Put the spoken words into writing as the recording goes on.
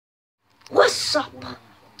What's up?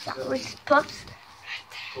 Got Reese's Puffs.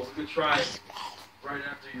 So we could try it right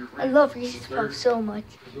after your I love Reese's Puffs so much.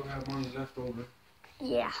 Because you'll have money left over.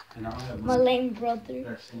 Yeah. And I'll have my lame brother.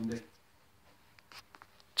 that same day.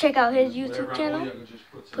 Check out his YouTube channel.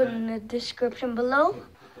 Put in the description below.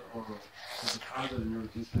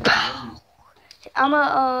 I'm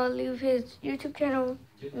gonna leave his YouTube channel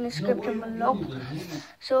in the description below.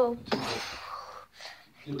 So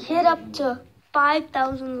get up to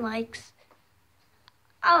 5,000 likes.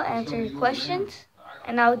 I'll answer your questions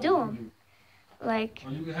and I'll do them. Like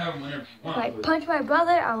punch my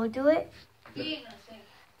brother, I will do it.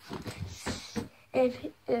 If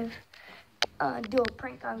do a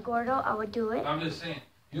prank on Gordo, I would do it. I'm just saying,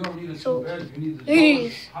 you don't need to so you need to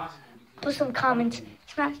please put some comments,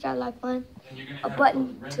 smash that like button, a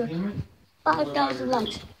button to 5,000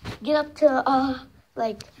 likes. Get up to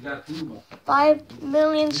like 5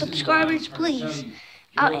 million subscribers, please.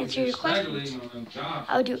 I'll answer your questions.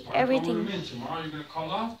 I'll do everything.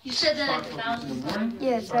 You said that at 1,000.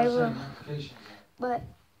 Yes, I will. But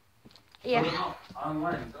yeah.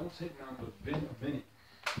 Online, don't take me on a minute.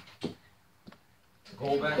 Go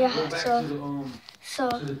back to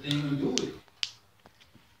the thing and do it.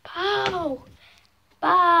 Pow.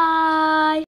 Bye.